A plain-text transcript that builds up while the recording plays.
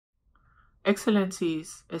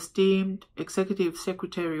Excellencies, esteemed Executive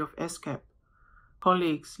Secretary of ESCAP,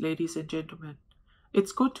 colleagues, ladies and gentlemen,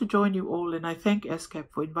 it's good to join you all, and I thank ESCAP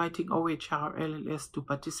for inviting OHRLLS to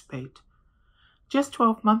participate. Just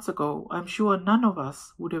 12 months ago, I'm sure none of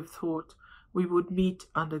us would have thought we would meet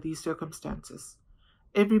under these circumstances.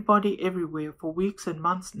 Everybody everywhere for weeks and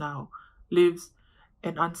months now lives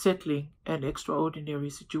an unsettling and extraordinary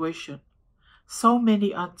situation. So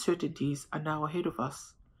many uncertainties are now ahead of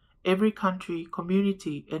us. Every country,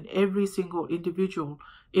 community, and every single individual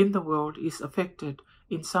in the world is affected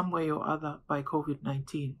in some way or other by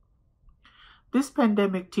COVID-19. This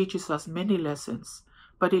pandemic teaches us many lessons,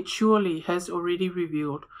 but it surely has already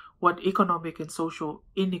revealed what economic and social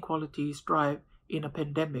inequalities drive in a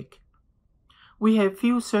pandemic. We have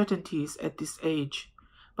few certainties at this age,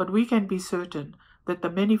 but we can be certain that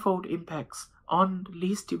the manifold impacts on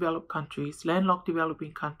least developed countries, landlocked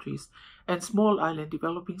developing countries, and small island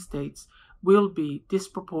developing states will be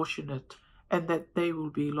disproportionate and that they will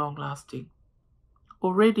be long-lasting.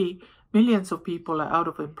 Already, millions of people are out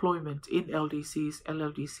of employment in LDCs,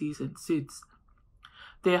 LLDCs, and SIDS.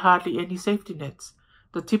 There are hardly any safety nets.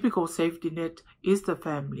 The typical safety net is the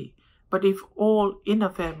family, but if all in a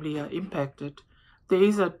family are impacted, there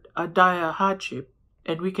is a dire hardship,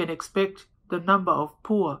 and we can expect the number of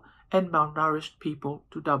poor and malnourished people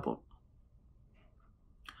to double.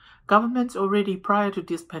 Governments already prior to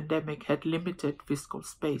this pandemic had limited fiscal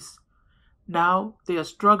space. Now they are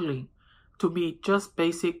struggling to meet just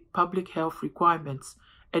basic public health requirements,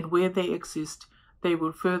 and where they exist, they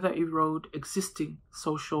will further erode existing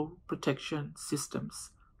social protection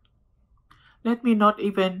systems. Let me not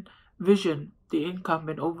even vision the income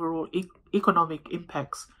and overall economic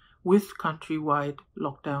impacts with countrywide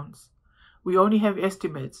lockdowns. We only have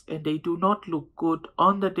estimates, and they do not look good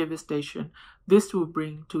on the devastation this will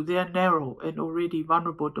bring to their narrow and already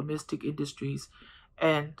vulnerable domestic industries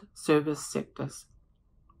and service sectors.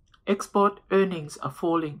 Export earnings are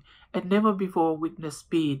falling at never before witnessed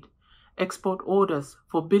speed. Export orders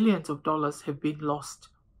for billions of dollars have been lost.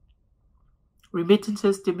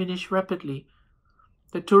 Remittances diminish rapidly.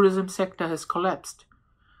 The tourism sector has collapsed.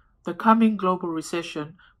 The coming global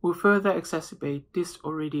recession will further exacerbate this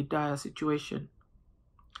already dire situation.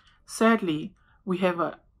 Sadly, we have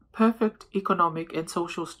a perfect economic and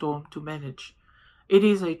social storm to manage. It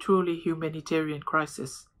is a truly humanitarian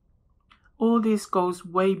crisis. All this goes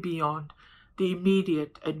way beyond the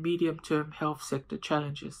immediate and medium-term health sector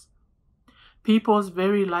challenges. People's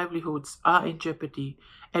very livelihoods are in jeopardy,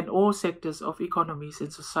 and all sectors of economies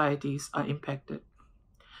and societies are impacted.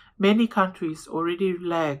 Many countries already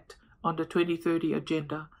lagged on the 2030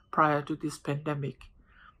 agenda prior to this pandemic.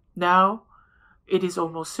 Now, it is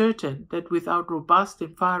almost certain that without robust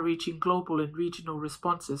and far-reaching global and regional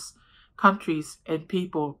responses, countries and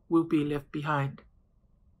people will be left behind.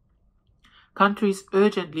 Countries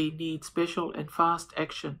urgently need special and fast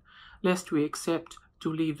action, lest we accept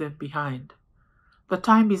to leave them behind. The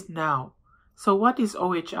time is now. So what is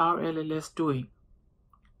OHRLLS doing?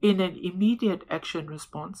 In an immediate action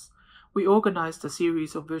response, we organized a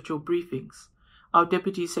series of virtual briefings. Our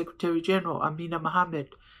Deputy Secretary General, Amina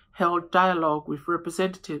Mohammed, held dialogue with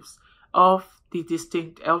representatives of the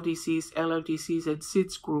distinct LDCs, LLDCs, and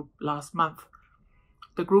SIDS group last month.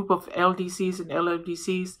 The group of LDCs and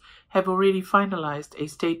LLDCs have already finalized a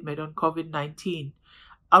statement on COVID-19,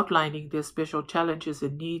 outlining their special challenges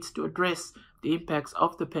and needs to address the impacts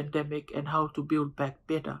of the pandemic and how to build back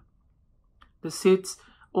better. The SIDS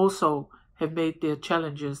also have made their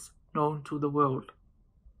challenges known to the world.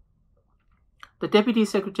 The Deputy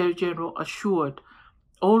Secretary General assured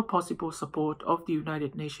all possible support of the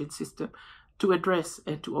United Nations system to address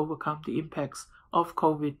and to overcome the impacts of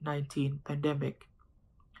COVID-19 pandemic.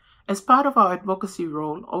 As part of our advocacy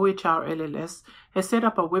role, OHRLLS has set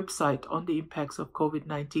up a website on the impacts of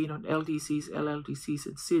COVID-19 on LDCs, LLDCs,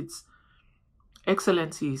 and SIDS.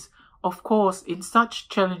 Excellencies, of course, in such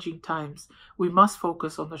challenging times, we must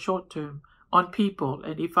focus on the short term, on people,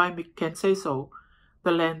 and if I can say so,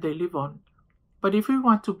 the land they live on. But if we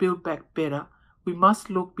want to build back better, we must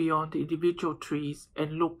look beyond the individual trees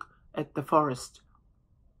and look at the forest.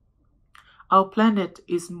 Our planet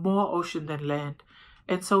is more ocean than land,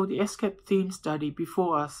 and so the ESCAP theme study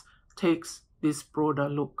before us takes this broader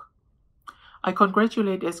look. I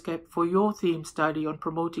congratulate ESCAP for your theme study on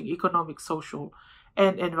promoting economic, social,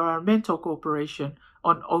 and environmental cooperation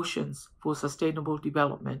on oceans for sustainable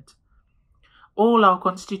development. All our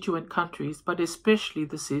constituent countries, but especially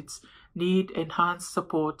the SIDS, need enhanced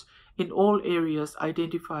support in all areas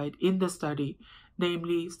identified in the study,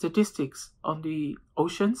 namely statistics on the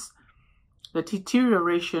oceans, the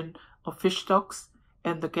deterioration of fish stocks,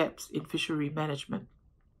 and the gaps in fishery management.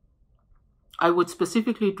 I would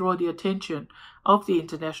specifically draw the attention of the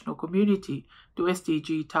international community to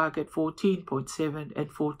SDG Target 14.7 and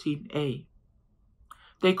 14A.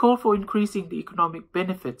 They call for increasing the economic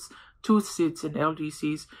benefits to SIDS and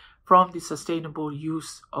LDCs from the sustainable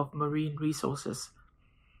use of marine resources.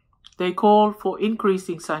 They call for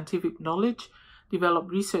increasing scientific knowledge, develop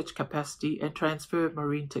research capacity, and transfer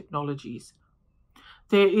marine technologies.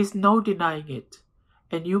 There is no denying it,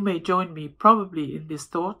 and you may join me probably in this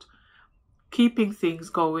thought. Keeping things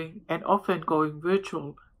going and often going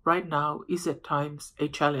virtual right now is at times a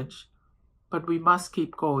challenge, but we must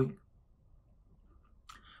keep going.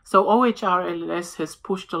 So OHRLLS has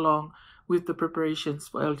pushed along with the preparations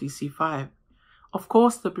for LDC 5. Of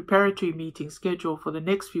course, the preparatory meetings scheduled for the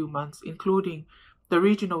next few months, including the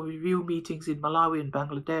regional review meetings in Malawi and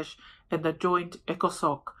Bangladesh and the joint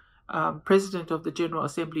ECOSOC President of the General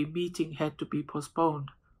Assembly meeting, had to be postponed.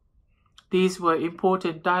 These were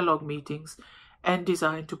important dialogue meetings and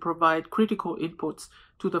designed to provide critical inputs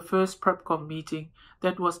to the first PrepCom meeting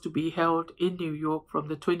that was to be held in New York from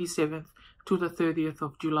the 27th to the 30th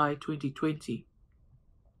of July 2020.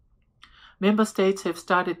 Member states have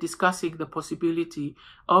started discussing the possibility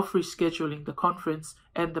of rescheduling the conference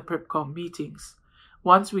and the PrepCom meetings.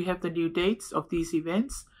 Once we have the new dates of these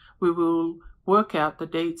events, we will work out the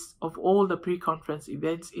dates of all the pre-conference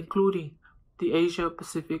events, including the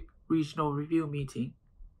Asia-Pacific Regional Review meeting.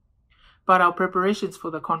 But our preparations for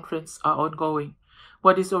the conference are ongoing.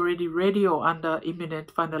 What is already ready or under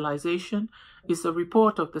imminent finalization is a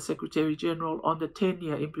report of the Secretary General on the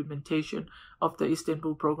 10-year implementation of the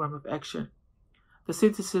Istanbul Programme of Action, the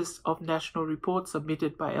synthesis of national reports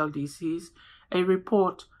submitted by LDCs, a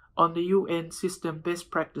report on the UN system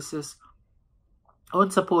best practices on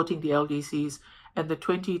supporting the LDCs, and the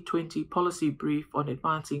 2020 policy brief on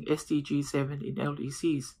advancing SDG 7 in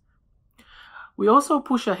LDCs. We also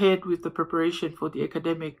push ahead with the preparation for the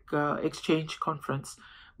Academic Exchange Conference,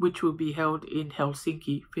 which will be held in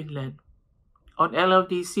Helsinki, Finland. On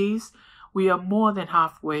LLDCs, we are more than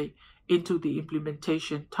halfway into the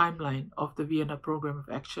implementation timeline of the Vienna Programme of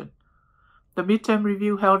Action. The midterm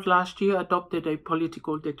review held last year adopted a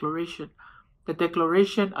political declaration. The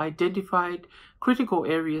declaration identified critical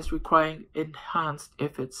areas requiring enhanced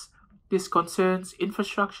efforts. This concerns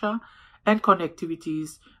infrastructure and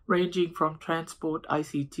connectivities ranging from transport,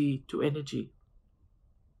 ICT, to energy.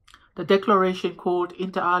 The declaration called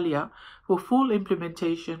inter alia for full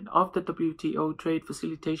implementation of the WTO Trade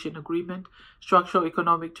Facilitation Agreement, structural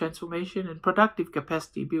economic transformation and productive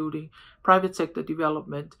capacity building, private sector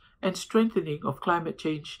development, and strengthening of climate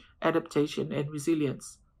change adaptation and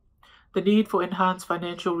resilience. The need for enhanced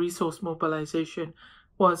financial resource mobilization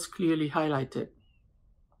was clearly highlighted.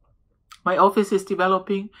 My office is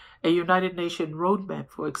developing a United Nations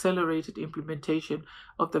roadmap for accelerated implementation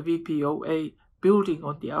of the VPOA, building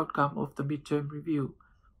on the outcome of the midterm review.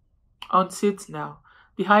 On SIDS now,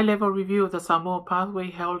 the high-level review of the Samoa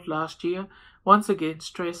pathway held last year once again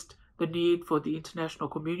stressed the need for the international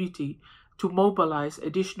community to mobilize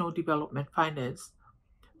additional development finance.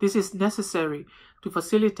 This is necessary to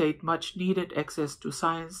facilitate much-needed access to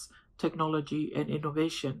science, technology, and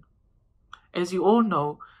innovation. As you all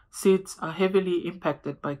know, SIDS are heavily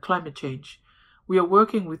impacted by climate change. We are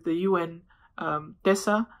working with the UN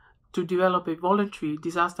DESA to develop a voluntary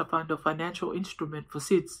disaster fund or financial instrument for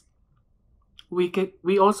SIDS.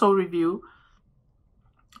 We also review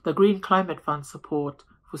the Green Climate Fund support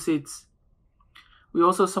for SIDS. We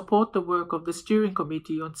also support the work of the Steering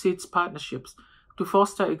Committee on SIDS partnerships to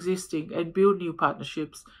foster existing and build new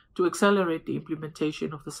partnerships to accelerate the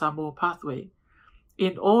implementation of the Samoa pathway.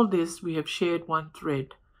 In all this, we have shared one thread.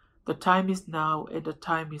 The time is now, and the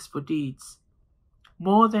time is for deeds.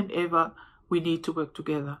 More than ever, we need to work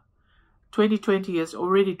together. 2020 has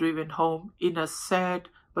already driven home, in a sad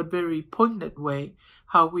but very poignant way,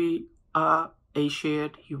 how we are a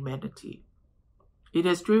shared humanity. It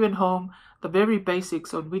has driven home the very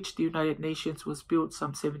basics on which the United Nations was built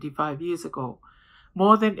some 75 years ago.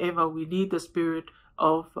 More than ever, we need the spirit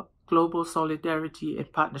of global solidarity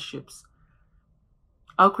and partnerships.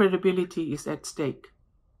 Our credibility is at stake.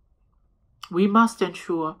 We must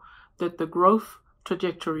ensure that the growth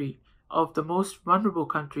trajectory of the most vulnerable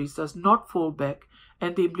countries does not fall back,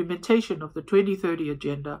 and the implementation of the 2030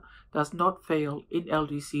 Agenda does not fail in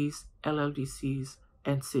LDCs, LLDCs,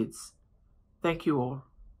 and SIDS. Thank you all.